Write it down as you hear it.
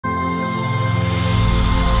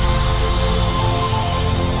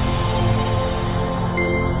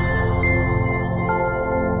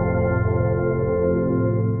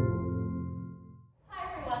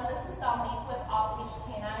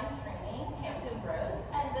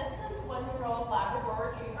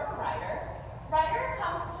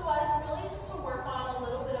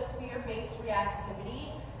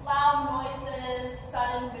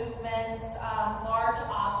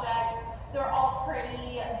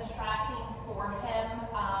distracting for him.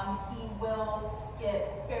 He will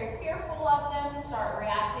get very fearful of them, start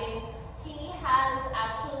reacting. He has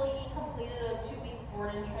actually completed a 2-week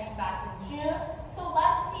board and train back in June, so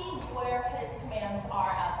let's see where his commands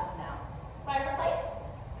are as of now. Ryder, place.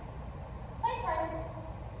 Place, Ryder.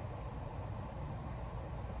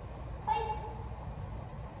 Place.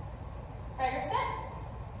 Ryder, sit.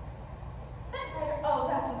 Sit, Ryder. Oh,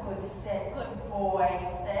 that's a good sit. Good boy.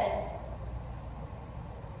 Sit.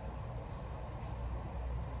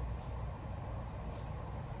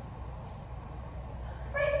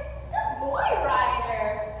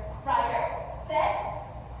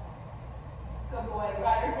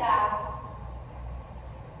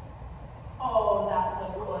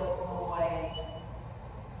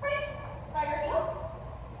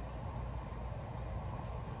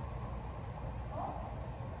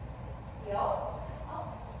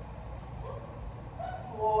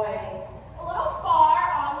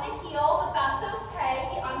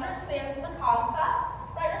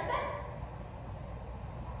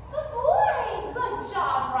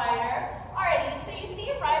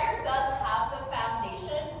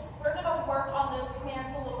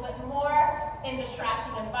 In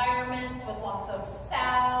distracting environments with lots of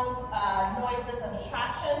sounds, noises, and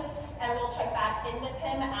distractions, and we'll check back in with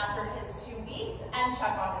him after his 2 weeks and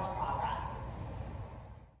check on his progress.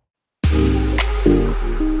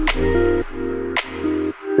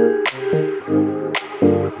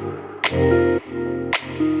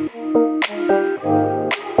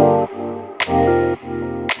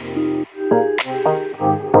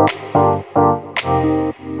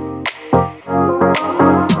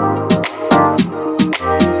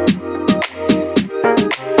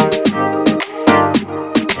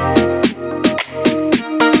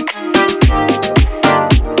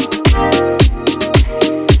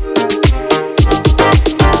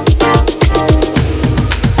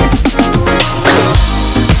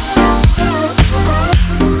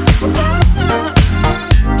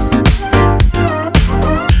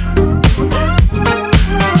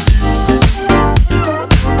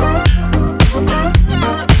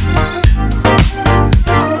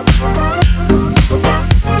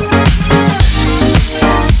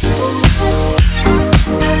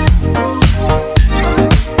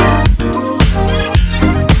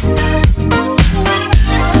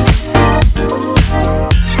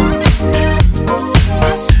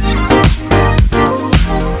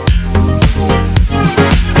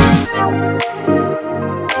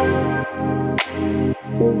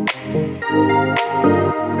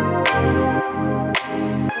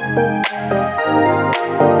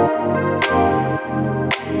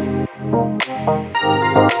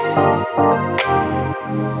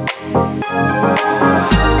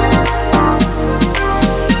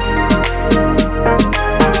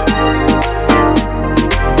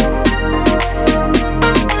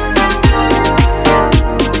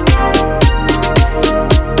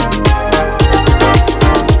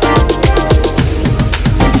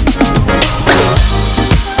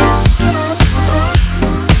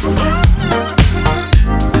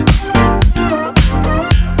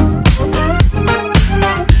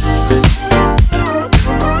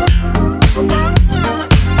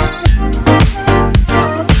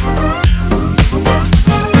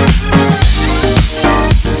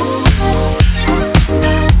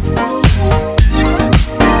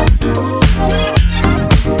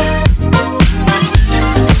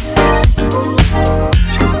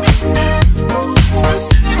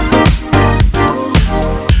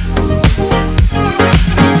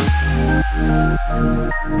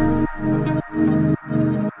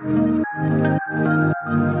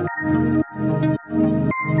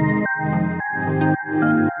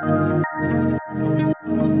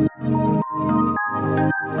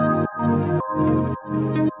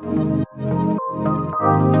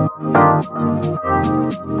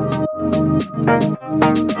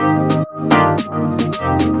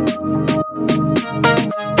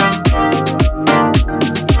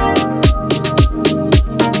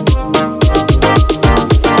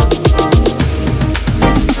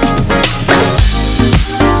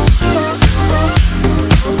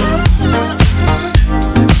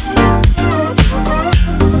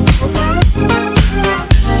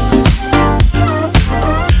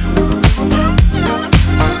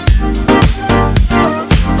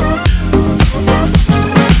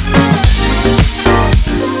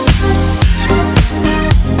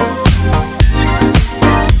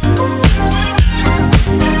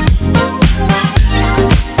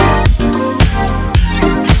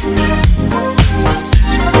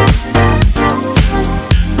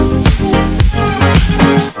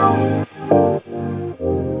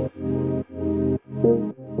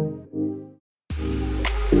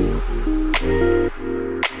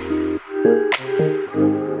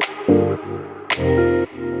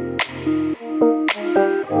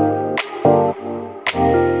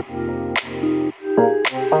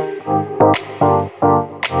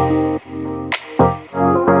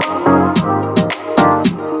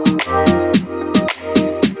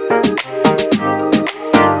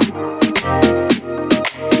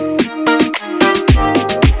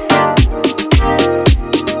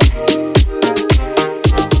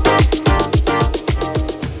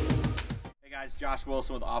 Josh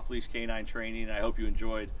Wilson with Off Leash Canine Training, and I hope you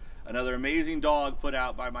enjoyed another amazing dog put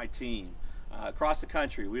out by my team. Across the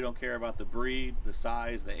country, we don't care about the breed, the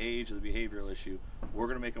size, the age, or the behavioral issue. We're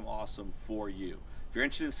going to make them awesome for you. If you're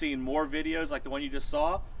interested in seeing more videos like the one you just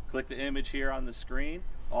saw, click the image here on the screen.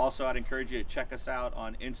 Also, I'd encourage you to check us out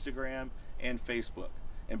on Instagram and Facebook.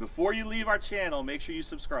 And before you leave our channel, make sure you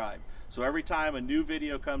subscribe. So every time a new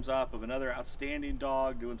video comes up of another outstanding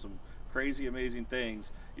dog doing some crazy, amazing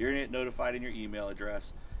things, you're going to get notified in your email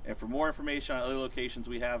address. And for more information on other locations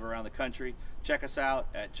we have around the country, check us out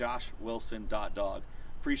at joshwilson.dog.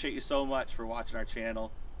 Appreciate you so much for watching our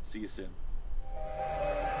channel. See you soon.